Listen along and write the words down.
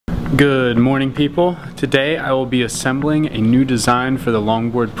Good morning, people. Today I will be assembling a new design for the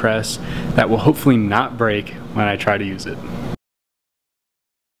Longboard press that will hopefully not break when I try to use it.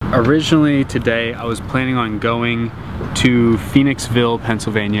 Originally today I was planning on going to Phoenixville,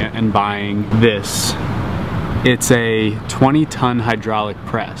 Pennsylvania and buying this. It's a 20-ton hydraulic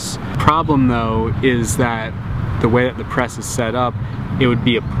press. Problem though is that the way that the press is set up, it would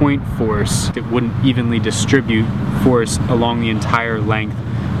be a point force. It wouldn't evenly distribute force along the entire length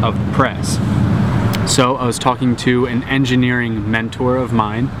of the press. So I was talking to an engineering mentor of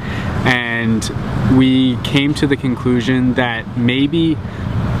mine and we came to the conclusion that maybe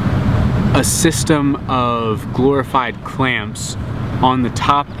a system of glorified clamps on the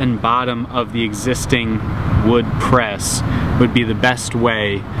top and bottom of the existing wood press would be the best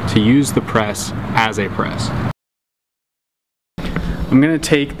way to use the press as a press. I'm going to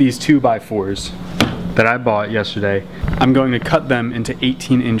take these 2x4s that I bought yesterday. I'm going to cut them into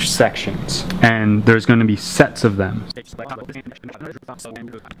 18-inch sections, and there's going to be sets of them. I'm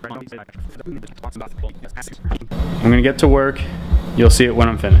going to get to work. You'll see it when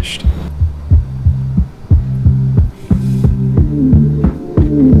I'm finished.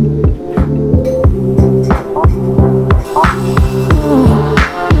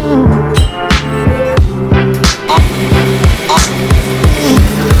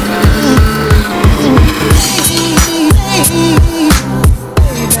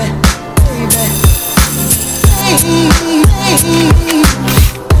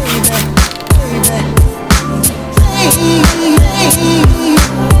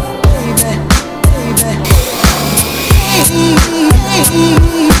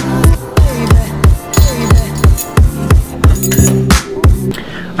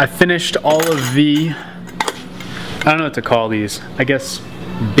 I finished all of the, I don't know what to call these, I guess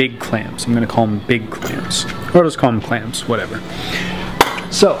big clamps. I'm going to call them big clamps. Or just call them clamps, whatever.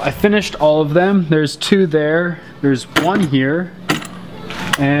 So I finished all of them. There's two there, there's one here,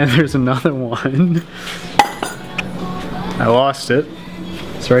 and there's another one. I lost it.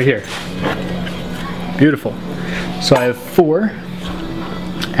 It's right here. Beautiful. So I have 4,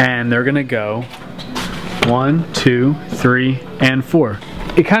 and they're going to go 1, 2, 3, and 4.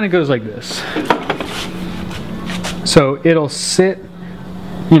 It kind of goes like this. So it'll sit,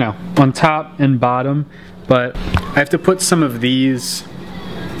 you know, on top and bottom, but I have to put some of these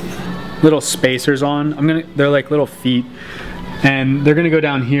little spacers on. They're like little feet, and they're gonna go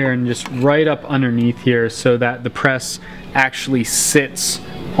down here and just right up underneath here so that the press actually sits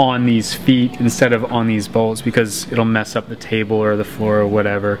on these feet instead of on these bolts, because it'll mess up the table or the floor or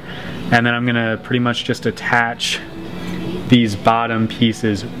whatever. And then I'm gonna pretty much just attach these bottom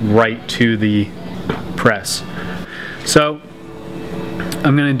pieces right to the press. So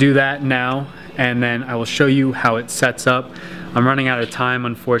I'm gonna do that now, and then I will show you how it sets up. I'm running out of time,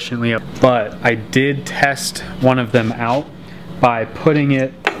 unfortunately, but I did test one of them out by putting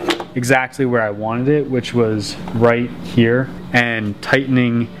it exactly where I wanted it, which was right here, and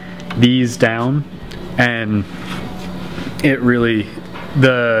tightening these down, and it really,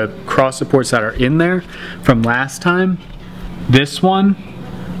 the cross supports that are in there from last time, this one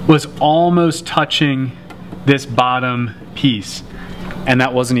was almost touching this bottom piece, and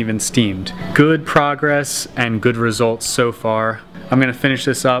that wasn't even steamed. Good progress and good results so far. I'm gonna finish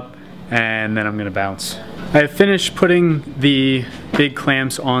this up and then I'm gonna bounce. I have finished putting the big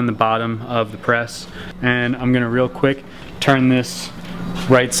clamps on the bottom of the press, and I'm gonna real quick turn this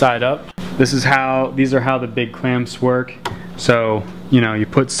right side up. These are how the big clamps work. So, you know, you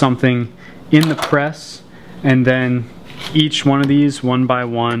put something in the press, and then each one of these, one by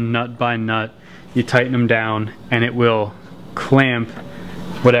one, nut by nut, you tighten them down and it will clamp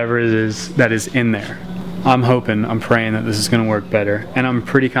whatever it is that is in there. I'm hoping, I'm praying that this is going to work better, and I'm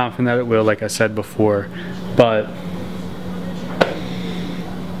pretty confident that it will, like I said before, but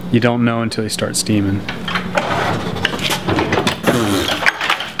you don't know until you start steaming.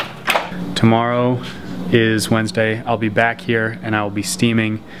 Tomorrow is Wednesday. I'll be back here and I will be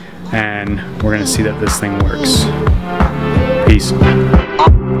steaming, and we're going to see that this thing works. Peace.